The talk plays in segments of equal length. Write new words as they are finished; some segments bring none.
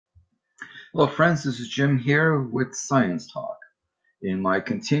Hello friends, this is Jim here with Science Talk. In my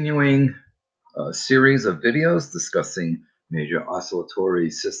continuing series of videos discussing major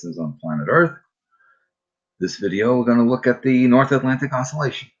oscillatory systems on planet Earth, this video we're going to look at the North Atlantic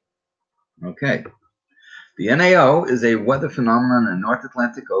Oscillation. Okay, the NAO is a weather phenomenon in the North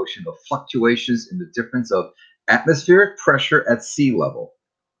Atlantic Ocean of fluctuations in the difference of atmospheric pressure at sea level,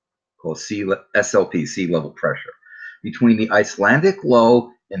 called SLP, sea level pressure, between the Icelandic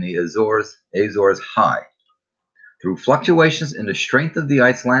low and the Azores high. Through fluctuations in the strength of the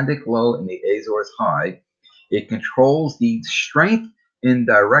Icelandic low and the Azores high, it controls the strength and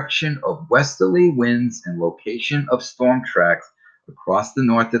direction of westerly winds and location of storm tracks across the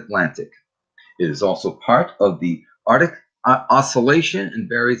North Atlantic. It is also part of the Arctic oscillation and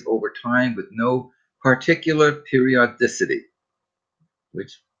varies over time with no particular periodicity,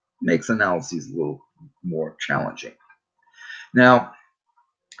 which makes analyses a little more challenging. Now,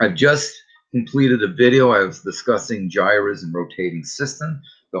 I've just completed a video. I was discussing gyres and rotating systems.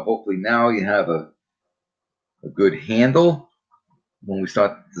 So hopefully now you have a good handle when we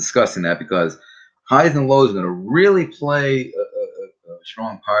start discussing that, because highs and lows are going to really play a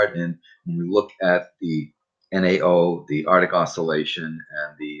strong part in when we look at the NAO, the Arctic oscillation,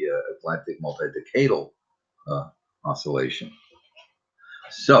 and the Atlantic multidecadal oscillation.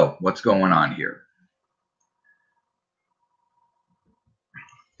 So what's going on here?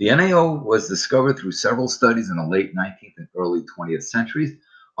 The NAO was discovered through several studies in the late 19th and early 20th centuries.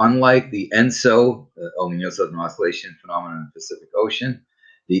 Unlike the ENSO, El Niño Southern Oscillation phenomenon in the Pacific Ocean,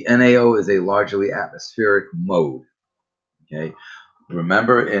 the NAO is a largely atmospheric mode. Okay,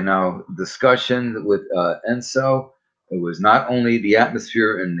 remember in our discussion with ENSO, it was not only the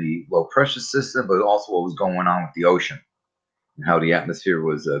atmosphere in the low pressure system, but also what was going on with the ocean and how the atmosphere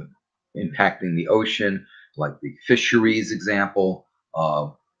was impacting the ocean, like the fisheries example.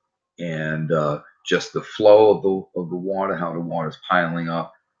 And just the flow of the water, how the water is piling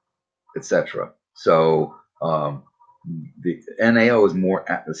up, etc. So the NAO is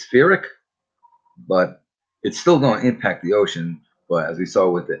more atmospheric, but it's still going to impact the ocean. But as we saw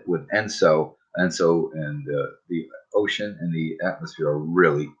with ENSO and the ocean and the atmosphere are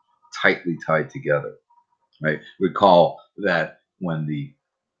really tightly tied together, right? Recall that when the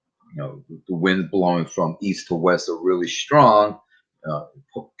winds blowing from east to west are really strong,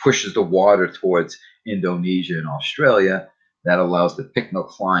 pushes the water towards Indonesia and Australia. That allows the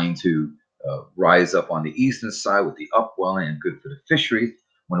pycnocline to rise up on the eastern side with the upwelling and good for the fisheries.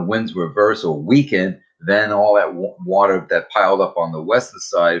 When the winds reverse or weaken, then all that water that piled up on the western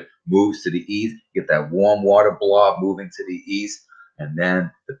side moves to the east. You get that warm water blob moving to the east, and then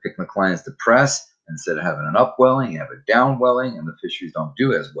the pycnocline is depressed. Instead of having an upwelling, you have a downwelling, and the fisheries don't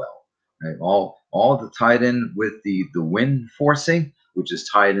do as well. Right? All tied in with the wind forcing, which is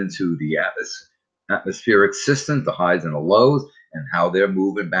tied into the atmospheric system, the highs and the lows, and how they're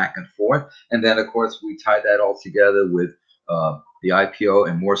moving back and forth. And then, of course, we tie that all together with the IPO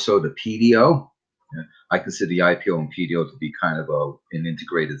and more so the PDO. I consider the IPO and PDO to be kind of an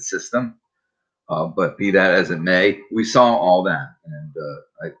integrated system. But be that as it may, we saw all that, and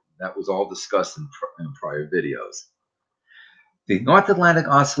that was all discussed in prior videos. The North Atlantic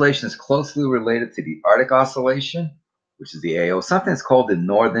Oscillation is closely related to the Arctic Oscillation, which is the AO. Sometimes called the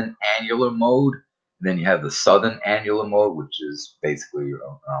Northern Annular Mode. And then you have the Southern Annular Mode, which is basically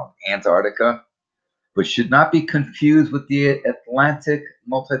around Antarctica, but should not be confused with the Atlantic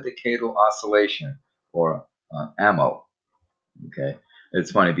Multidecadal Oscillation, or AMO. Okay,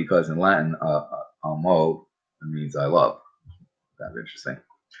 it's funny because in Latin, amo means I love. That's interesting.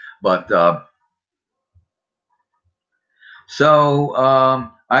 But so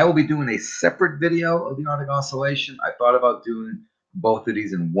I will be doing a separate video of the Arctic Oscillation. I thought about doing both of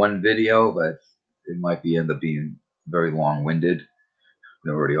these in one video, but it might end up being very long-winded.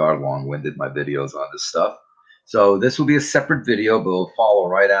 They already are long-winded, my videos on this stuff. So this will be a separate video, but it'll follow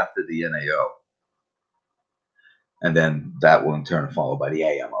right after the NAO. And then that will in turn follow by the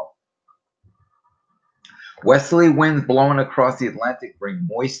AMO. Westerly winds blowing across the Atlantic bring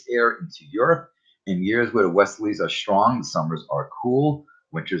moist air into Europe. In years where the westerlies are strong, the summers are cool,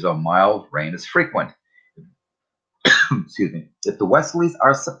 winters are mild, rain is frequent. Excuse me. If the westerlies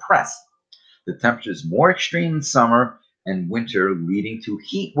are suppressed, the temperature is more extreme in summer and winter, leading to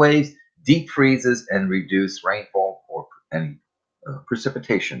heat waves, deep freezes, and reduced rainfall or any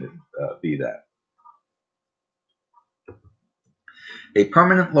precipitation, be that. A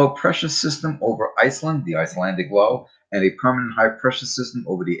permanent low pressure system over Iceland, the Icelandic low, and a permanent high pressure system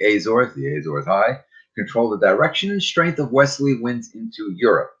over the Azores high, control the direction and strength of westerly winds into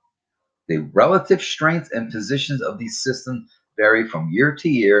Europe. The relative strength and positions of these systems vary from year to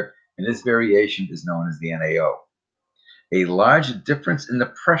year and this variation is known as the NAO. A large difference in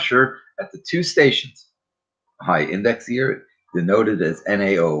the pressure at the two stations, high index here, denoted as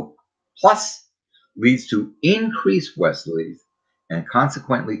NAO plus, leads to increased westerlies and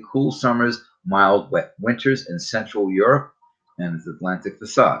consequently cool summers, mild wet winters in Central Europe and its Atlantic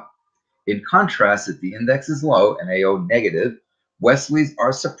facade. In contrast, if the index is low, NAO negative, westerlies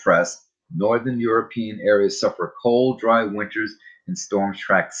are suppressed, northern European areas suffer cold, dry winters, and storms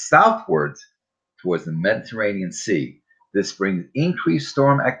track southwards towards the Mediterranean Sea. This brings increased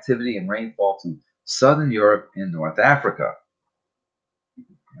storm activity and rainfall to southern Europe and North Africa.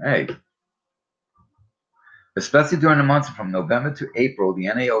 Hey. Especially during the months from November to April, the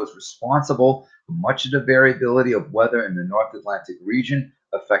NAO is responsible for much of the variability of weather in the North Atlantic region,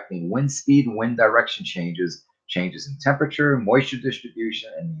 affecting wind speed, wind direction changes, changes in temperature, moisture distribution,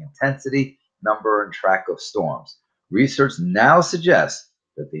 and the intensity, number, and track of storms. Research now suggests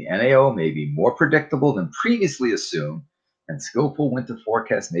that the NAO may be more predictable than previously assumed, and skillful winter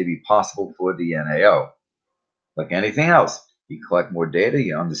forecasts may be possible for the NAO. Like anything else, you collect more data,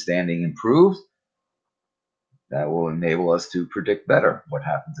 your understanding improves. That will enable us to predict better what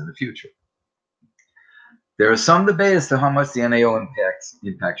happens in the future. There is some debate as to how much the NAO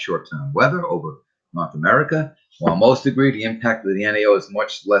impacts short-term weather over North America. While most agree the impact of the NAO is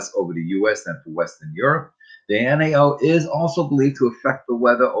much less over the U.S. than for Western Europe, the NAO is also believed to affect the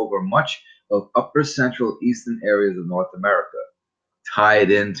weather over much of upper central eastern areas of North America,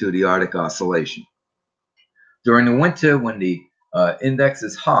 tied into the Arctic Oscillation. During the winter, when the index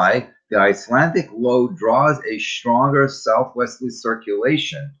is high, the Icelandic low draws a stronger southwesterly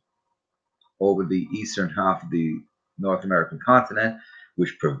circulation over the eastern half of the North American continent,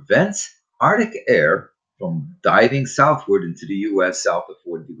 which prevents Arctic air from diving southward into the U.S. south of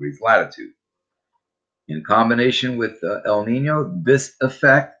 40 degrees latitude. In combination with El Nino, this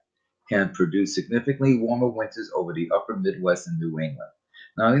effect can produce significantly warmer winters over the upper Midwest and New England.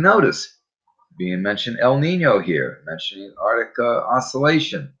 Now, you notice being mentioned El Nino here, mentioning Arctic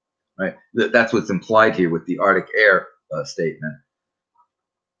oscillation, right? That's what's implied here with the Arctic air statement.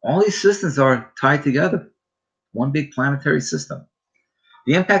 All these systems are tied together, one big planetary system.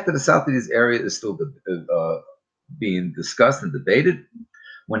 The impact of the south of these areas is still being discussed and debated.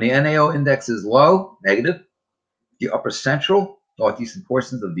 When the NAO index is low, negative, the upper central, northeastern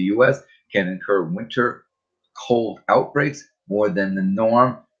portions of the U.S. can incur winter cold outbreaks more than the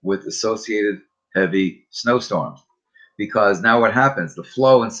norm with associated heavy snowstorms. Because now what happens? The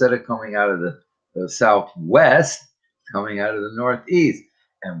flow, instead of coming out of the southwest, coming out of the northeast.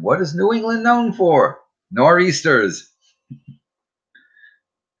 And what is New England known for? Nor'easters.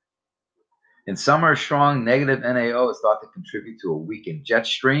 In summer, a strong negative NAO is thought to contribute to a weakened jet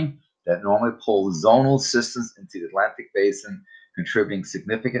stream that normally pulls zonal systems into the Atlantic basin, contributing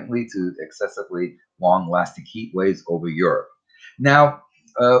significantly to excessively long-lasting heat waves over Europe. Now,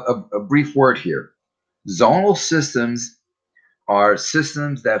 a brief word here. Zonal systems are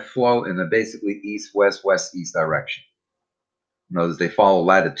systems that flow in a basically east-west, west-east direction. Notice they follow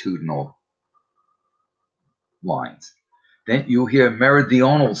latitudinal lines. Then you hear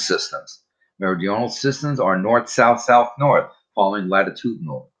meridional systems. Meridional systems are north-south, south-north, following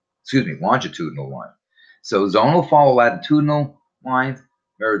longitudinal lines. So zonal follow latitudinal lines,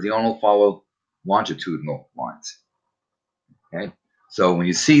 meridional follow longitudinal lines. Okay, so when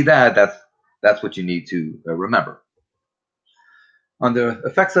you see that, that's what you need to remember. Under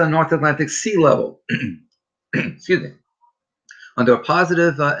effects of the North Atlantic sea level, excuse me, under a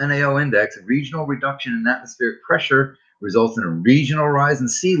positive NAO index, a regional reduction in atmospheric pressure results in a regional rise in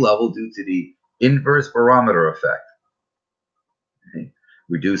sea level due to the inverse barometer effect. Okay.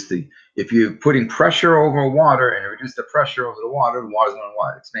 If you're putting pressure over water and you reduce the pressure over the water's going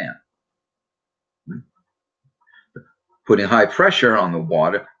to expand. Putting high pressure on the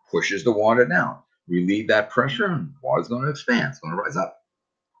water pushes the water down. Relieve that pressure and water's going to expand. It's going to rise up.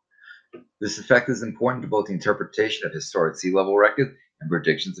 This effect is important to both the interpretation of historic sea level records and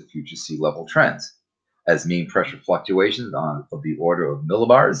predictions of future sea level trends, as mean pressure fluctuations of the order of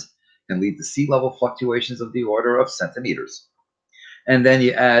millibars can lead to sea level fluctuations of the order of centimeters. And then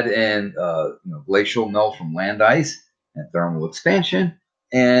you add in glacial melt from land ice and thermal expansion,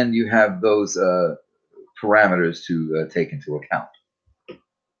 and you have those parameters to take into account.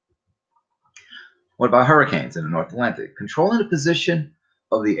 What about hurricanes in the North Atlantic? Controlling the position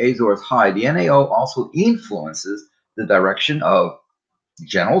of the Azores high, the NAO also influences the direction of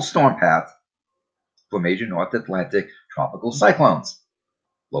general storm path for major North Atlantic tropical cyclones,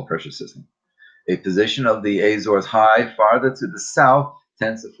 low pressure system. A position of the Azores high farther to the south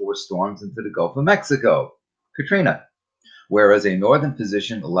tends to force storms into the Gulf of Mexico, Katrina. whereas a northern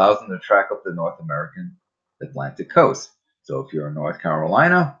position allows them to track up the North American Atlantic coast. So if you're in North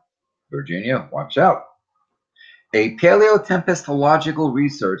Carolina, Virginia, watch out. A paleotempestological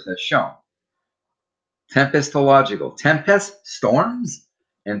research has shown tempest, storms,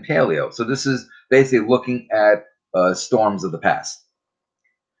 and paleo. So this is basically looking at storms of the past.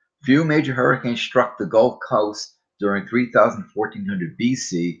 Few major hurricanes struck the Gulf Coast during 3000 1400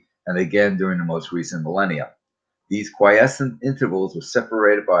 BC and again during the most recent millennia. These quiescent intervals were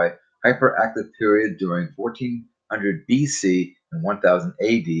separated by hyperactive period during 1400 BC and 1000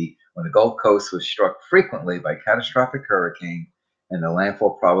 AD when the Gulf Coast was struck frequently by catastrophic hurricane and the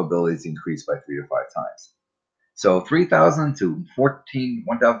landfall probabilities increased by 3 to 5 times. So 3000 to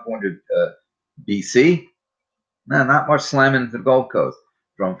 1400 BC, not much slamming into the Gulf Coast.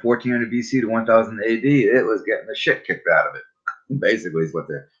 From 1400 BC to 1000 AD, it was getting the shit kicked out of it, basically is what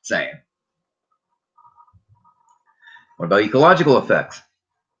they're saying. What about ecological effects?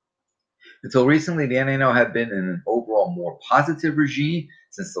 Until recently, the NAO had been in an overall more positive regime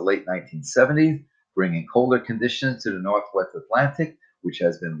since the late 1970s, bringing colder conditions to the Northwest Atlantic, which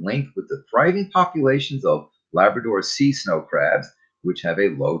has been linked with the thriving populations of Labrador sea snow crabs, which have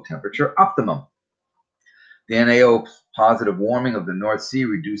a low temperature optimum. The NAO positive warming of the North Sea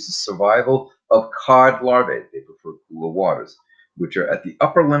reduces survival of cod larvae, they prefer cooler waters, which are at the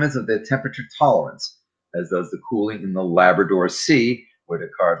upper limits of their temperature tolerance, as does the cooling in the Labrador Sea, where the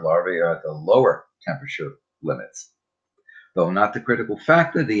cod larvae are at the lower temperature limits. Though not the critical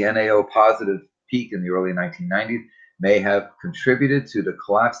factor, the NAO positive peak in the early 1990s may have contributed to the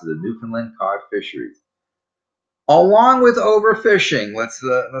collapse of the Newfoundland cod fisheries. Along with overfishing, let's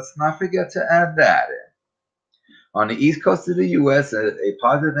not forget to add that in. On the east coast of the U.S., a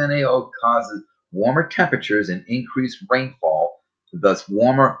positive NAO causes warmer temperatures and increased rainfall, thus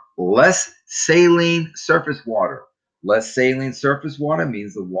warmer, less saline surface water. Less saline surface water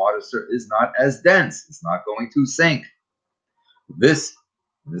means the water is not as dense. It's not going to sink. This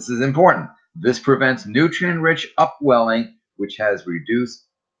is important. This prevents nutrient-rich upwelling, which has reduced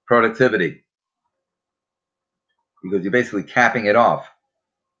productivity because you're basically capping it off.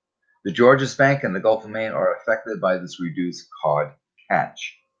 The Georges Bank and the Gulf of Maine are affected by this reduced cod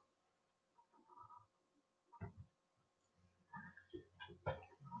catch.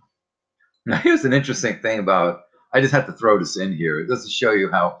 Now, here's an interesting thing about, I just have to throw this in here. It does to show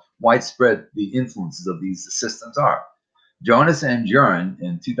you how widespread the influences of these systems are. Jonas and Jurin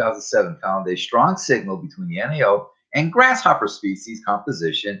in 2007 found a strong signal between the NAO and grasshopper species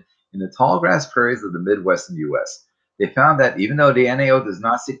composition in the tall grass prairies of the Midwestern U.S. They found that even though the NAO does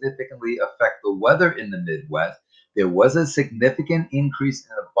not significantly affect the weather in the Midwest, there was a significant increase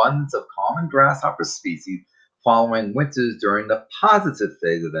in abundance of common grasshopper species following winters during the positive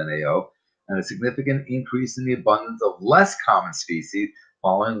phase of NAO, and a significant increase in the abundance of less common species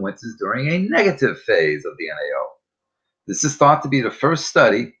following winters during a negative phase of the NAO. This is thought to be the first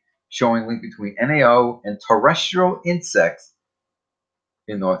study showing link between NAO and terrestrial insects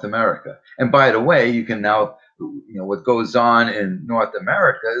in North America. And by the way, you can now, what goes on in North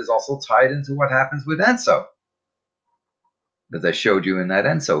America is also tied into what happens with ENSO, as I showed you in that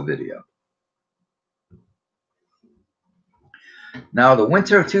ENSO video. Now, the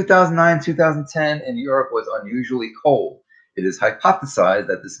winter of 2009-2010 in Europe was unusually cold. It is hypothesized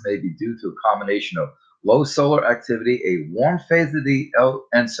that this may be due to a combination of low solar activity, a warm phase of the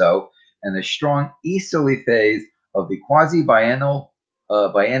ENSO, and a strong easterly phase of the quasi-biennial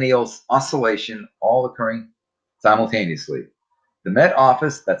oscillation, all occurring simultaneously. The Met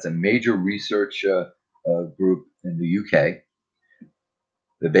Office, that's a major research group in the UK,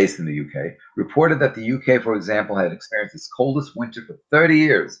 they're based in the UK, reported that the UK, for example, had experienced its coldest winter for 30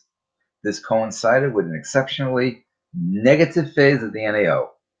 years. This coincided with an exceptionally negative phase of the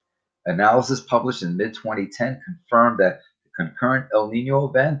NAO. Analysis published in mid-2010 confirmed that the concurrent El Nino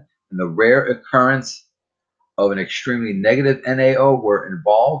event and the rare occurrence of an extremely negative NAO were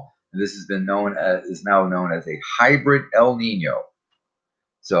involved, and this has been is now known as a hybrid El Nino.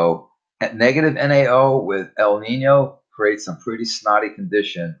 So negative NAO with El Nino creates some pretty snotty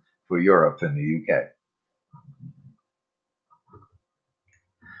condition for Europe and the UK.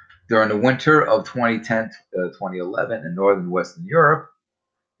 During the winter of 2010-2011 in northern Western Europe,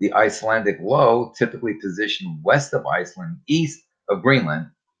 the Icelandic low, typically positioned west of Iceland, east of Greenland,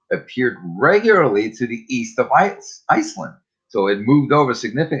 appeared regularly to the east of Iceland. So it moved over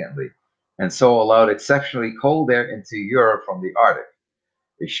significantly, and so allowed exceptionally cold air into Europe from the Arctic.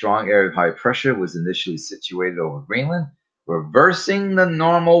 A strong area of high pressure was initially situated over Greenland, reversing the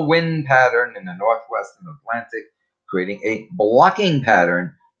normal wind pattern in the northwestern Atlantic, creating a blocking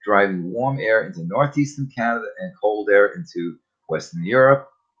pattern driving warm air into northeastern Canada and cold air into Western Europe,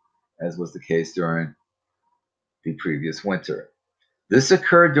 as was the case during the previous winter. This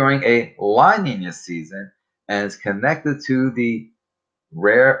occurred during a La Nina season and is connected to the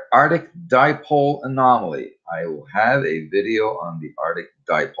rare Arctic dipole anomaly. I will have a video on the Arctic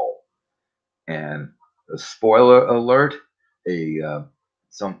dipole. And a spoiler alert,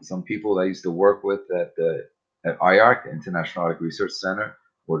 some people I used to work with at IARC, the International Arctic Research Center,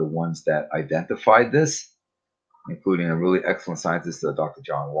 were the ones that identified this, including a really excellent scientist, Dr.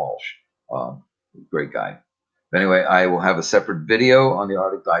 John Walsh. Great guy. But anyway, I will have a separate video on the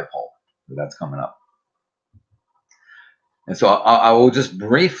Arctic dipole. So that's coming up. And so I will just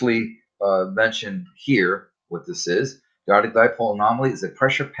briefly mention here what this is. The Arctic dipole anomaly is a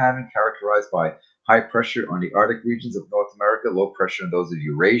pressure pattern characterized by high pressure on the Arctic regions of North America, low pressure on those of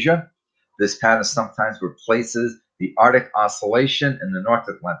Eurasia. This pattern sometimes replaces the Arctic Oscillation and the North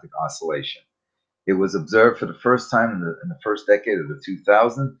Atlantic Oscillation. It was observed for the first time in the first decade of the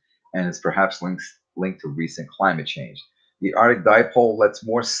 2000s, and is perhaps linked to recent climate change. The Arctic dipole lets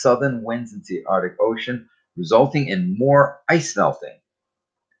more southern winds into the Arctic Ocean, resulting in more ice melting.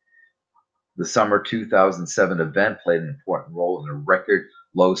 The summer 2007 event played an important role in a record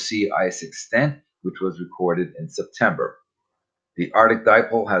low sea ice extent, which was recorded in September. The Arctic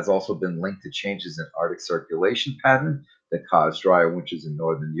dipole has also been linked to changes in Arctic circulation pattern that caused drier winters in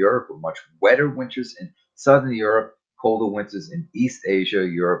Northern Europe, with much wetter winters in Southern Europe, colder winters in East Asia,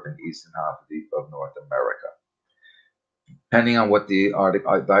 Europe, and eastern half of North America. Depending on what the Arctic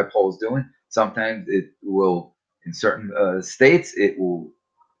dipole is doing, sometimes it will, in certain states, it will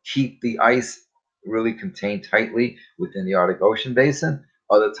keep the ice really contained tightly within the Arctic Ocean basin.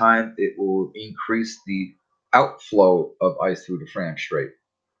 Other times, it will increase the outflow of ice through the Franz Strait.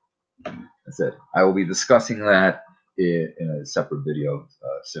 That's it. I will be discussing that in a separate video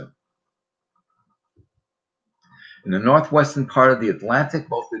soon. In the northwestern part of the Atlantic,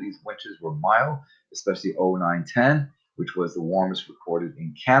 both of these winters were mild, especially 09-10, which was the warmest recorded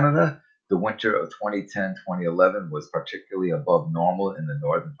in Canada. The winter of 2010-2011 was particularly above normal in the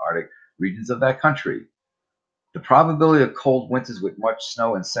northern Arctic regions of that country. The probability of cold winters with much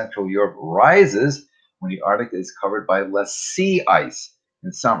snow in Central Europe rises when the Arctic is covered by less sea ice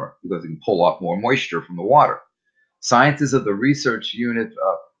in summer, because it can pull off more moisture from the water. Scientists of the research unit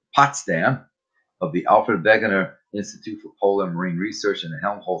Potsdam of the Alfred Wegener Institute for Polar and Marine Research and the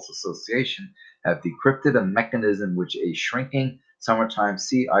Helmholtz Association have decrypted a mechanism which a shrinking summertime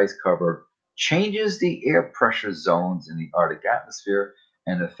sea ice cover changes the air pressure zones in the Arctic atmosphere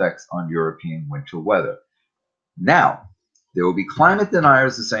and effects on European winter weather. Now, there will be climate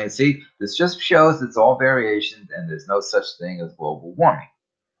deniers who say, see, this just shows it's all variations and there's no such thing as global warming.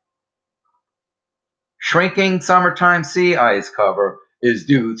 Shrinking summertime sea ice cover is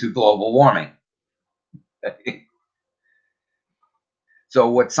due to global warming. So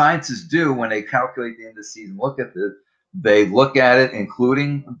what scientists do when they calculate the indices and look at this, they look at it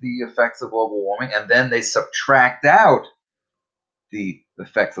including the effects of global warming, and then they subtract out the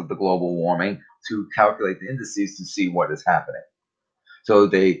effects of the global warming to calculate the indices to see what is happening. So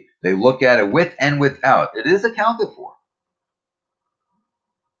they look at it with and without. It is accounted for.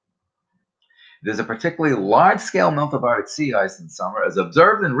 There's a particularly large-scale melt of Arctic sea ice in summer, as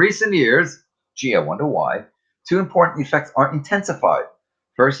observed in recent years. Gee, I wonder why. Two important effects are intensified.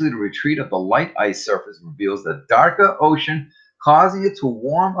 Firstly, the retreat of the light ice surface reveals the darker ocean, causing it to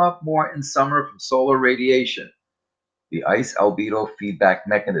warm up more in summer from solar radiation, the ice albedo feedback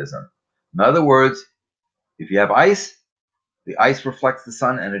mechanism. In other words, if you have ice, the ice reflects the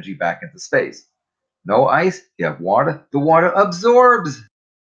sun energy back into space. No ice, you have water, the water absorbs.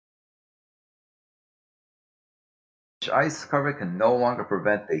 Ice cover can no longer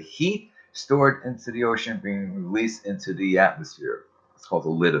prevent the heat stored into the ocean being released into the atmosphere. It's called the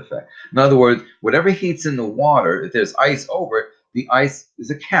lid effect. In other words, whatever heat's in the water, if there's ice over it, the ice is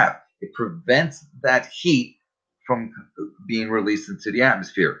a cap. It prevents that heat from being released into the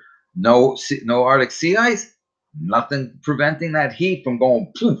atmosphere. No Arctic sea ice, nothing preventing that heat from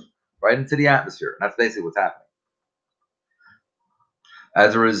going poof right into the atmosphere. That's basically what's happening.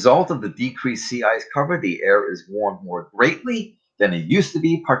 As a result of the decreased sea ice cover, the air is warmed more greatly than it used to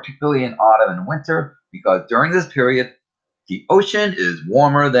be, particularly in autumn and winter, because during this period, the ocean is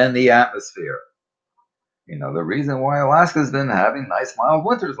warmer than the atmosphere. You know, the reason why Alaska's been having nice mild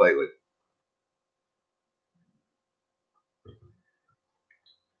winters lately.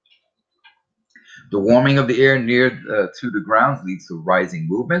 The warming of the air near to the ground leads to rising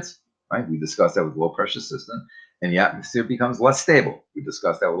movements, right? We discussed that with low pressure system, and the atmosphere becomes less stable. We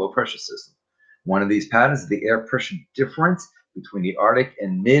discussed that with low pressure system. One of these patterns is the air pressure difference between the Arctic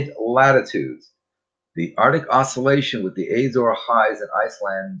and mid-latitudes. The Arctic Oscillation with the Azore highs and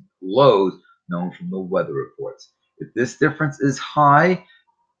Iceland lows known from the weather reports. If this difference is high,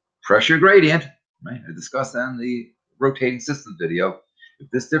 pressure gradient, right? I discussed that in the rotating system video. If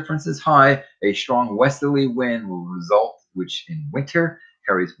this difference is high, a strong westerly wind will result, which in winter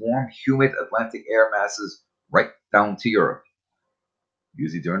carries warm, humid Atlantic air masses right down to Europe,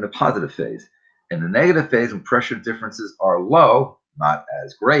 usually during the positive phase. In the negative phase, when pressure differences are low, not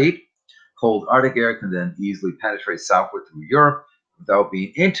as great, cold Arctic air can then easily penetrate southward through Europe without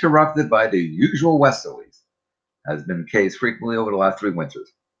being interrupted by the usual westerlies, as has been the case frequently over the last 3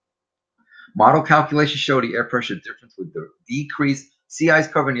 winters. Model calculations show the air pressure difference with the decreased sea ice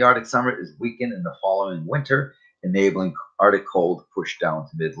covering the Arctic summer is weakened in the following winter, enabling Arctic cold to push down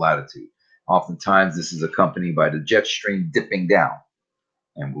to mid-latitude. Oftentimes, this is accompanied by the jet stream dipping down,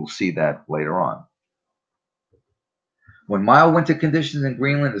 and we'll see that later on. When mild winter conditions in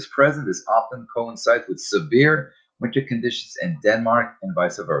Greenland is present, this often coincides with severe winter conditions in Denmark and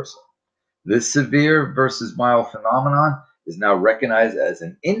vice versa. This severe versus mild phenomenon is now recognized as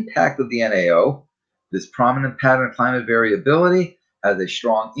an impact of the NAO. This prominent pattern of climate variability has a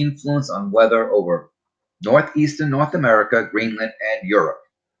strong influence on weather over northeastern North America, Greenland, and Europe.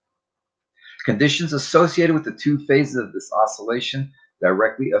 Conditions associated with the 2 phases of this oscillation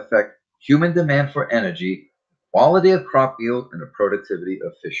directly affect human demand for energy, quality of crop yield, and the productivity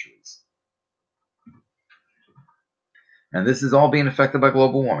of fisheries. And this is all being affected by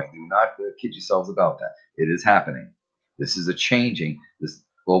global warming. Do not kid yourselves about that. It is happening. This is this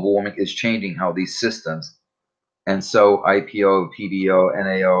global warming is changing how these systems, and so IPO, PDO,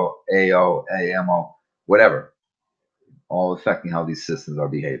 NAO, AO, AMO, whatever, all affecting how these systems are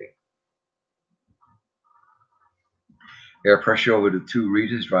behaving. Air pressure over the 2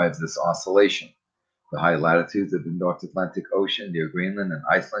 regions drives this oscillation. The high latitudes of the North Atlantic Ocean near Greenland and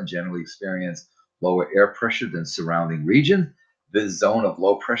Iceland generally experience lower air pressure than surrounding regions. This zone of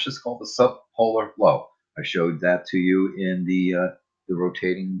low pressure is called the subpolar low. I showed that to you in the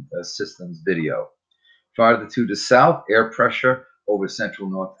rotating systems video. Farther to the south, air pressure over central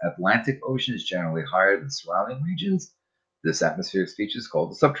North Atlantic Ocean is generally higher than surrounding regions. This atmospheric feature is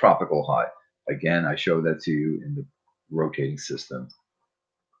called the subtropical high. Again, I showed that to you in the rotating system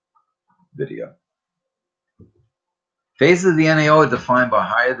video. Phases of the NAO are defined by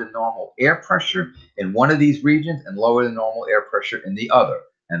higher than normal air pressure in one of these regions and lower than normal air pressure in the other.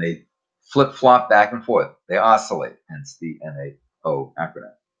 And they flip-flop back and forth. They oscillate, hence the NAO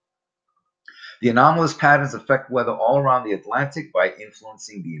acronym. The anomalous patterns affect weather all around the Atlantic by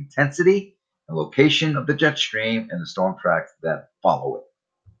influencing the intensity and location of the jet stream and the storm tracks that follow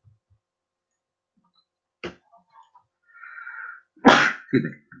it. Excuse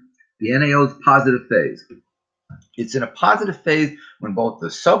me. The NAO's positive phase. It's in a positive phase when both the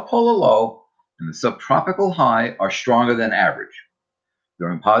subpolar low and the subtropical high are stronger than average.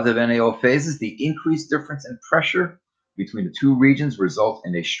 During positive NAO phases, the increased difference in pressure between the 2 regions results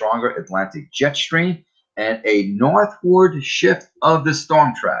in a stronger Atlantic jet stream and a northward shift of the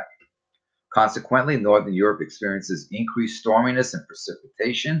storm track. Consequently, Northern Europe experiences increased storminess and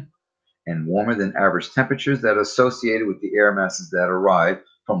precipitation and warmer than average temperatures that are associated with the air masses that arrive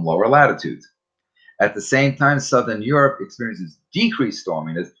from lower latitudes. At the same time, Southern Europe experiences decreased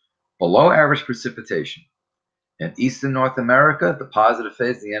storminess, below average precipitation. In Eastern North America, the positive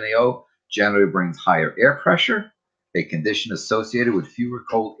phase of the NAO generally brings higher air pressure, a condition associated with fewer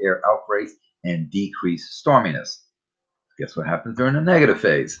cold air outbreaks and decreased storminess. Guess what happens during the negative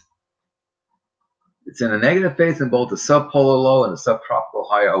phase? It's in a negative phase when both the subpolar low and the subtropical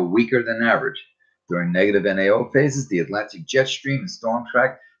high are weaker than average. During negative NAO phases, the Atlantic jet stream and storm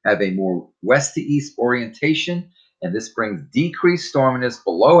track have a more west to east orientation, and this brings decreased storminess,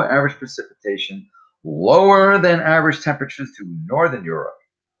 below average precipitation, lower than average temperatures to Northern Europe.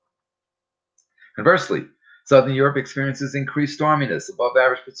 Conversely, Southern Europe experiences increased storminess, above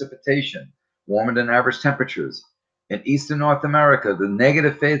average precipitation, warmer than average temperatures. In Eastern North America, the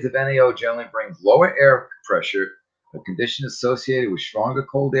negative phase of NAO generally brings lower air pressure, a condition associated with stronger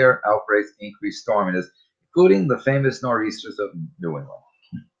cold air outbreaks, increased storminess, including the famous nor'easters of New England.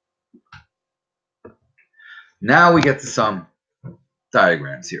 Now we get to some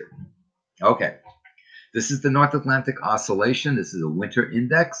diagrams here. Okay, this is the North Atlantic Oscillation. This is a winter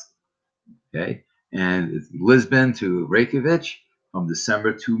index. Okay, and it's Lisbon to Reykjavik from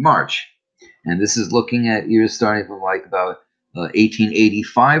December to March. And this is looking at years starting from like about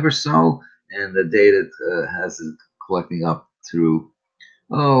 1885 or so, and the data has it collecting up through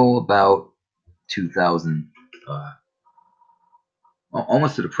about 2000,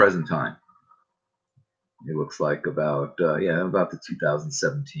 almost to the present time. It looks like about about the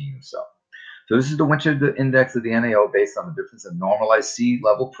 2017 or so. So this is the winter index of the NAO based on the difference in normalized sea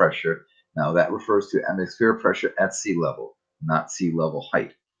level pressure. Now that refers to atmospheric pressure at sea level, not sea level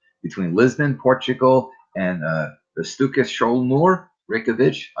height. Between Lisbon, Portugal, and Stukeshólmur,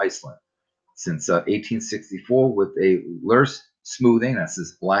 Reykjavik, Iceland, since 1864, with a Lurs smoothing. That's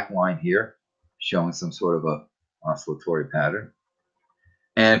this black line here, showing some sort of a oscillatory pattern.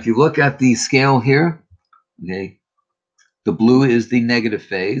 And if you look at the scale here, okay, the blue is the negative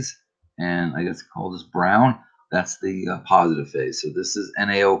phase, and I guess call this brown. That's the positive phase. So this is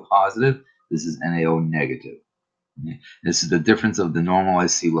NaO positive. This is NaO negative. Okay? This is the difference of the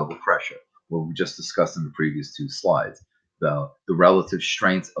normalized sea level pressure, what we just discussed in the previous two slides. The relative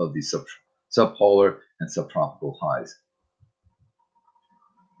strengths of the subpolar and subtropical highs.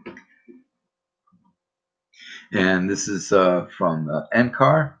 And this is from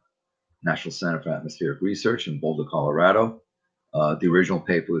NCAR, National Center for Atmospheric Research in Boulder, Colorado. The original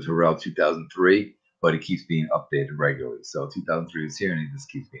paper was around 2003, but it keeps being updated regularly. So 2003 is here, and it just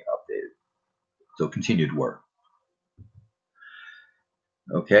keeps being updated. So continued work.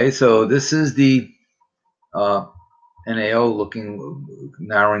 Okay, so this is the NAO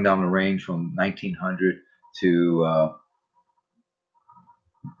narrowing down the range from 1900 to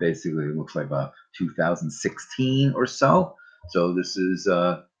basically it looks like about 2016 or so. So this is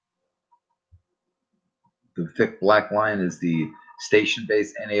the thick black line is the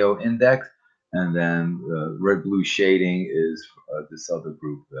station-based NAO index, and then the red-blue shading is this other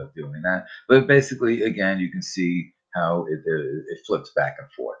group doing that. But basically, again, you can see how it flips back and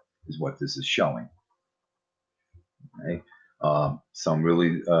forth is what this is showing. Okay? Some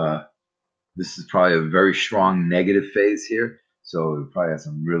really, this is probably a very strong negative phase here. So it probably has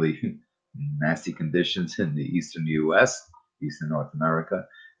some really nasty conditions in the eastern U.S., eastern North America,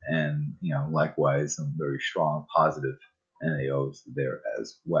 and likewise some very strong positive NAOs there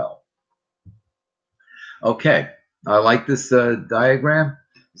as well. Okay, I like this diagram.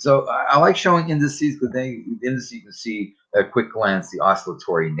 So I like showing indices because indices you can see at a quick glance the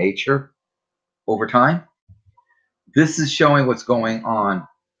oscillatory nature over time. This is showing what's going on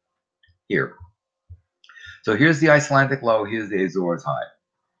here. So here's the Icelandic low, here's the Azores high.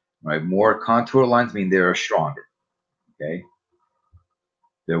 Right, more contour lines mean they're stronger. Okay,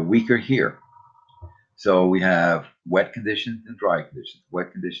 they're weaker here. So we have wet conditions and dry conditions.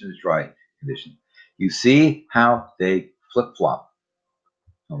 Wet conditions, dry conditions. You see how they flip-flop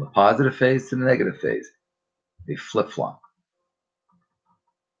from the positive phase to the negative phase. They flip-flop.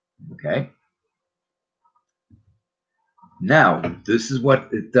 Okay. Now, this is what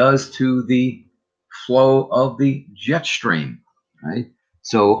it does to the flow of the jet stream. Right.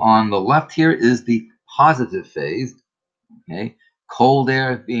 So on the left here is the positive phase. Okay. Cold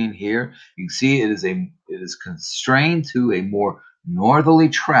air being here. You can see it is constrained to a more northerly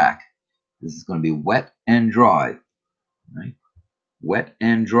track. This is going to be wet and dry, right? Wet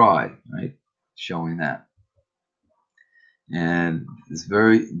and dry, right? Showing that. And it's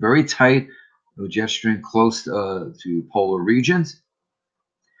very, very tight, jet stream close to polar regions.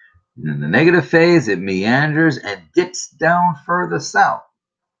 And in the negative phase, it meanders and dips down further south.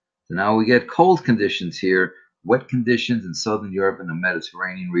 So now we get cold conditions here, wet conditions in southern Europe and the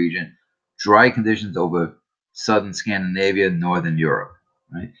Mediterranean region, dry conditions over southern Scandinavia, northern Europe.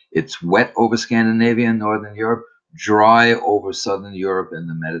 Right? It's wet over Scandinavia and northern Europe, dry over southern Europe and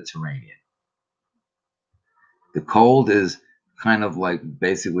the Mediterranean. The cold is kind of like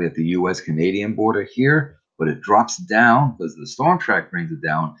basically at the US-Canadian border here, but it drops down because the storm track brings it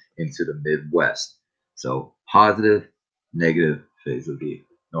down into the Midwest. So positive, negative phase of the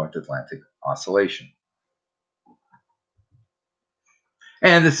North Atlantic Oscillation.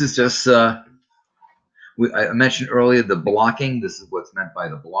 And this is just, I mentioned earlier the blocking. This is what's meant by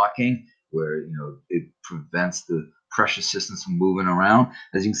the blocking, where it prevents the pressure systems from moving around.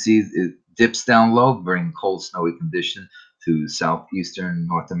 As you can see, it dips down low, bringing cold, snowy conditions to southeastern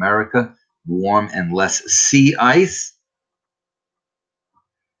North America. Warm and less sea ice.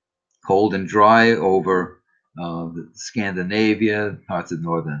 Cold and dry over Scandinavia, parts of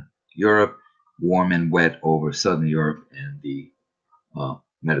northern Europe. Warm and wet over southern Europe and the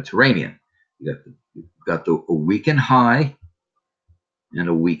Mediterranean. You got a weakened high and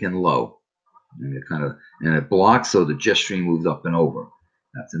a weakened low. And it blocks so the jet stream moves up and over.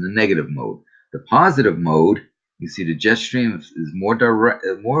 That's in the negative mode. The positive mode, you see the jet stream is more direct,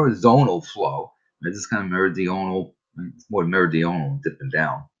 more zonal flow. It's just kind of meridional. It's more meridional, dipping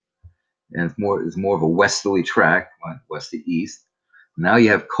down, and it's more of a westerly track, west to east. Now you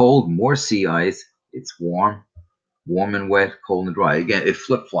have cold, more sea ice. It's warm and wet, cold and dry. Again, it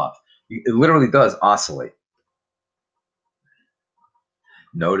flip flops. It literally does oscillate.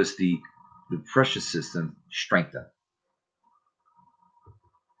 Notice the pressure system strengthen.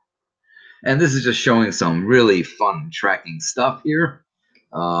 And this is just showing some really fun tracking stuff here.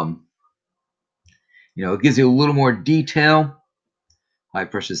 It gives you a little more detail. High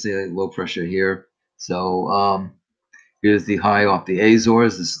pressure, low pressure here. So here's the high off the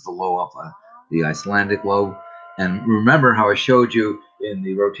Azores. This is the low off the Icelandic low. And remember how I showed you in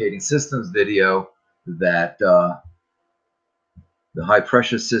the rotating systems video that the high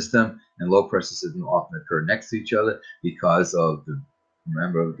pressure system and low pressure system often occur next to each other because of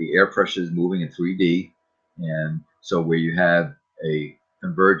remember, the air pressure is moving in 3D. And so where you have a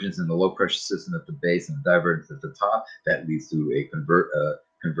convergence in the low pressure system at the base and divergence at the top, that leads to a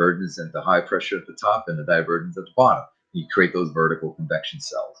convergence at the high pressure at the top and a divergence at the bottom. You create those vertical convection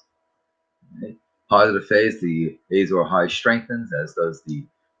cells. Okay. Positive phase, the Azore high strengthens, as does the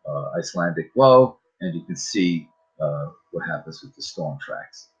Icelandic low, and you can see what happens with the storm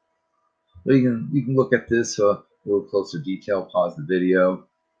tracks. So you can look at this a little closer detail, pause the video,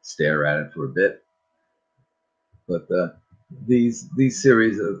 stare at it for a bit. But these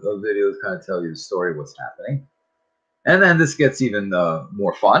series of videos kind of tell you the story of what's happening. And then this gets even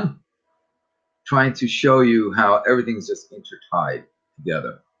more fun, trying to show you how everything's just intertied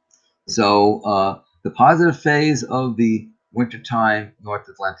together. So the positive phase of the wintertime North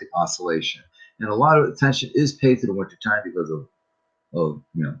Atlantic oscillation. And a lot of attention is paid to the wintertime because of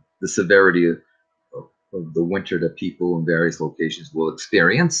the severity of the winter that people in various locations will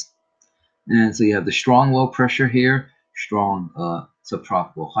experience. And so you have the strong low pressure here, strong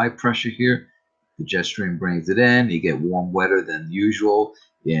subtropical high pressure here. The jet stream brings it in. You get warm, wetter than usual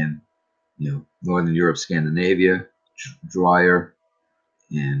in Northern Europe, Scandinavia, drier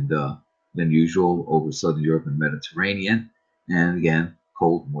and than usual over Southern Europe and Mediterranean. And again,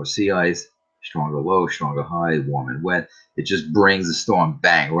 cold, more sea ice, stronger low, stronger high, warm and wet. It just brings the storm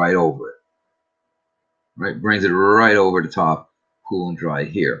bang right over it. Right, brings it right over the top, cool and dry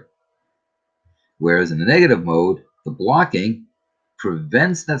here. Whereas in the negative mode, the blocking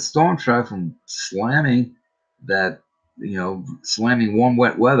prevents that storm track from slamming slamming warm,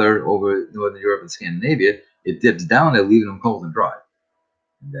 wet weather over Northern Europe and Scandinavia. It dips down there, leaving them cold and dry.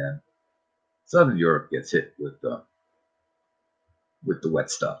 And then Southern Europe gets hit with the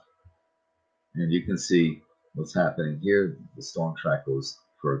wet stuff. And you can see what's happening here. The storm track goes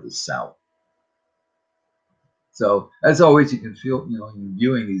further south. So as always, you can feel, in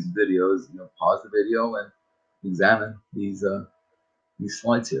viewing these videos, pause the video and examine these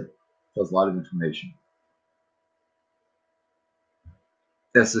slides here. It tells a lot of information.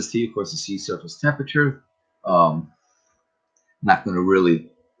 SST, of course, is sea surface temperature. Not going to really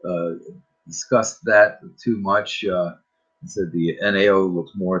discuss that too much. I said the NAO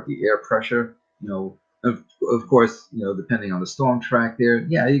looks more at the air pressure. Of course, depending on the storm track there,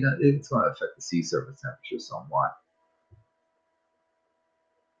 yeah, it's going to affect the sea surface temperature somewhat.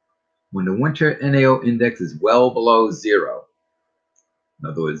 When the winter NAO index is well below 0, in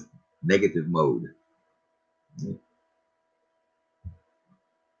other words, negative mode,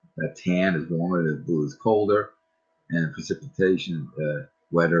 that tan is warmer, the blue is colder, and precipitation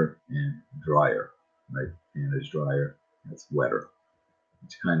wetter and drier, right? And it's drier, that's wetter.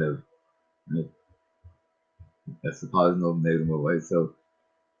 It's kind of, that's the positive mode, negative mode, right? So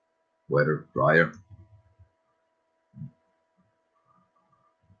wetter, drier.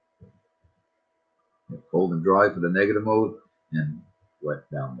 Cold and dry for the negative mode, and wet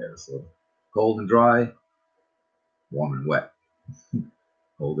down there. So cold and dry, warm and wet.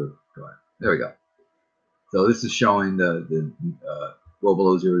 Colder, dry. There we go. So this is showing the well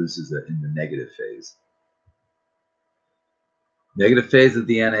below 0. This is in the negative phase. Negative phase of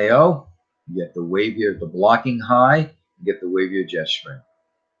the NAO, you get the wavier, the blocking high, you get the wavier jet stream.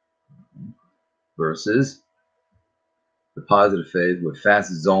 Versus the positive phase with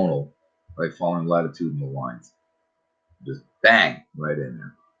fast zonal, right, following latitudinal lines. Just bang, right in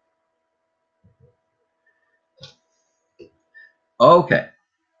there. Okay.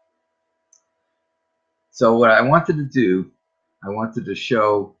 So what I wanted to do, I wanted to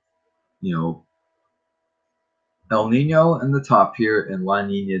show, El Nino in the top here and La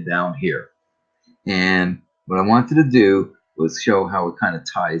Nina down here. And what I wanted to do was show how it kind of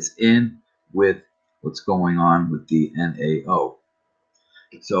ties in with what's going on with the NAO.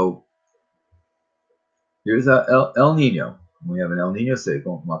 So here's El Nino. We have an El Nino, say,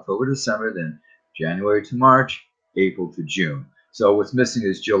 going from October to December, then January to March, April to June. So what's missing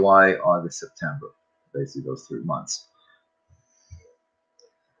is July, August, September, basically those 3 months.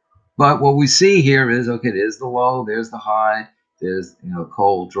 But what we see here is, okay, there's the low, there's the high, There's,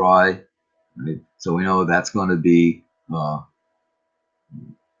 cold, dry. Right? So we know that's going to be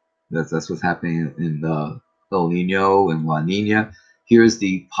that's what's happening in El Nino and La Nina. Here's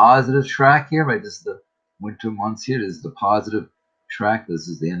the positive track here, right? This is the winter months here. This is the positive track. This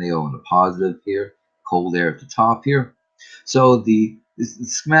is the NAO and the positive here. Cold air at the top here. So the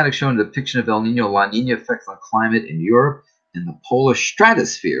schematic showing a depiction of El Nino, La Nina effects on climate in Europe and the polar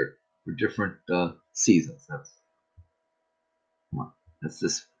stratosphere for different seasons. That's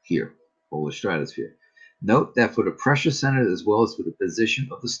this here, polar stratosphere. Note that for the pressure center as well as for the position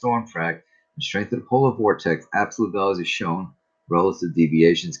of the storm track and strength of the polar vortex, absolute values are shown. Relative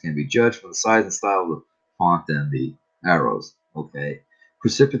deviations can be judged from the size and style of the font and the arrows. Okay.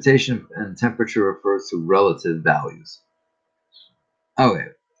 Precipitation and temperature refers to relative values. Okay.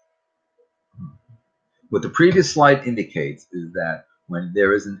 What the previous slide indicates is that when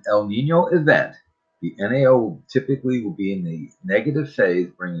there is an El Nino event, the NAO typically will be in the negative phase,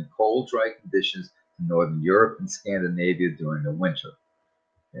 bringing cold, dry conditions to northern Europe and Scandinavia during the winter.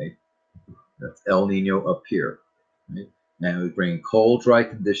 Okay, that's El Nino up here. Right? And we bring cold, dry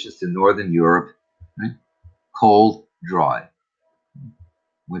conditions to northern Europe. Right? Cold, dry.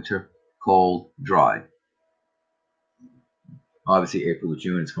 Winter, cold, dry. Obviously, April to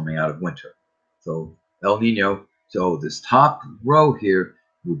June is coming out of winter. So El Nino. So this top row here,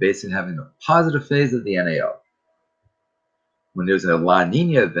 we're basically having the positive phase of the NAO. When there's a La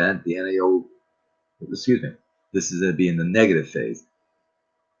Nina event, the NAO, excuse me, this is going to be in the negative phase.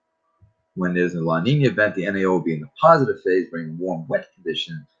 When there's a La Nina event, the NAO will be in the positive phase, bringing warm, wet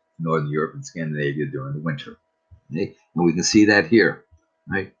conditions to northern Europe and Scandinavia during the winter. Okay? And we can see that here,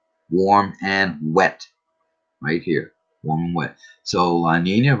 right? Warm and wet, right here. Warm and wet. So La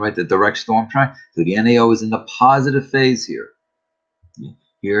Nina, right, the direct storm track. So the NAO is in the positive phase here.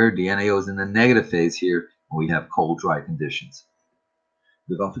 Here, the NAO is in the negative phase here, and we have cold, dry conditions.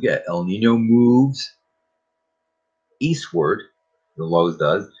 But don't forget, El Nino moves eastward, the lows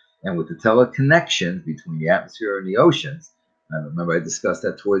does, and with the teleconnections between the atmosphere and the oceans, I remember I discussed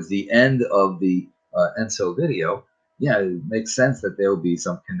that towards the end of the ENSO video. Yeah, it makes sense that there will be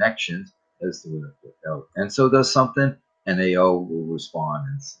some connections as to when ENSO does something, NAO will respond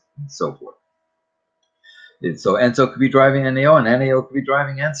and so forth. And so ENSO could be driving NAO, and NAO could be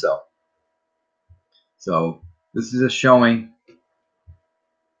driving ENSO. So this is just showing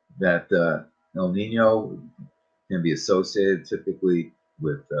that El Nino can be associated typically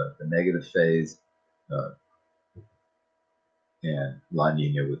with the negative phase and La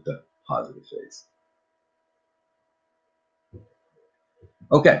Nina with the positive phase.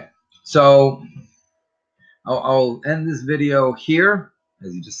 Okay, so I'll end this video here,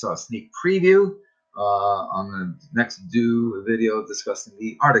 as you just saw a sneak preview. I'm going to next do a video discussing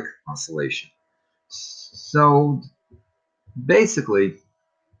the Arctic oscillation. So basically,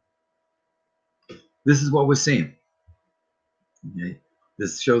 this is what we're seeing. Okay?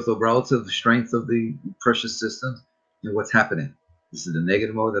 This shows the relative strength of the pressure systems and what's happening. This is the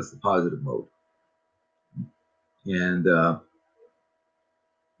negative mode, that's the positive mode. And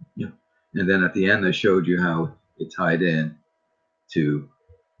yeah. And then at the end, I showed you how it tied in to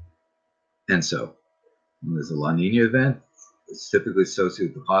ENSO. When there's a La Nina event, it's typically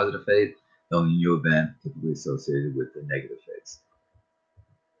associated with the positive phase. El Nino event, typically associated with the negative phase.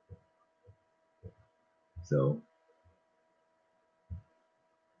 So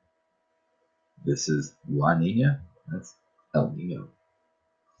this is La Nina, that's El Nino.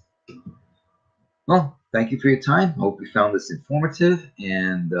 Well, thank you for your time. Hope you found this informative,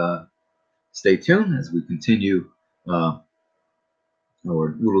 and stay tuned as we continue our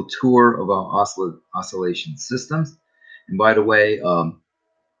little tour of our oscillation systems. And by the way,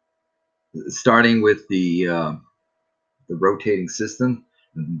 starting with the rotating system,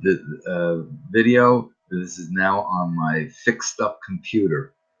 the video, this is now on my fixed up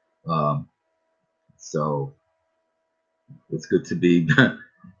computer. So it's good to be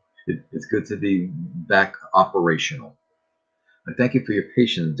it's good to be back operational. I thank you for your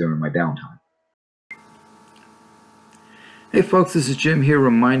patience during my downtime. Hey folks, this is Jim here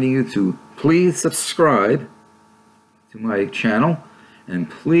reminding you to please subscribe to my channel and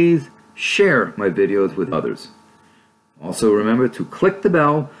please share my videos with others. Also remember to click the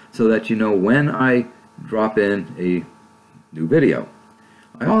bell so that you know when I drop in a new video.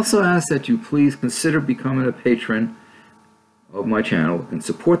 I also ask that you please consider becoming a patron of my channel and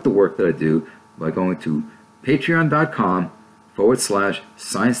support the work that I do by going to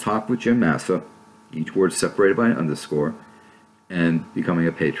patreon.com/Science Talk with Jim Massa, each word separated by an underscore, and becoming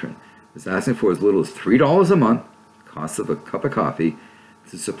a patron. It's asking for as little as $3 a month, cost of a cup of coffee,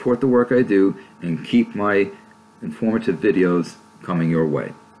 to support the work I do and keep my informative videos coming your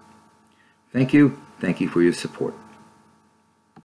way. Thank you for your support.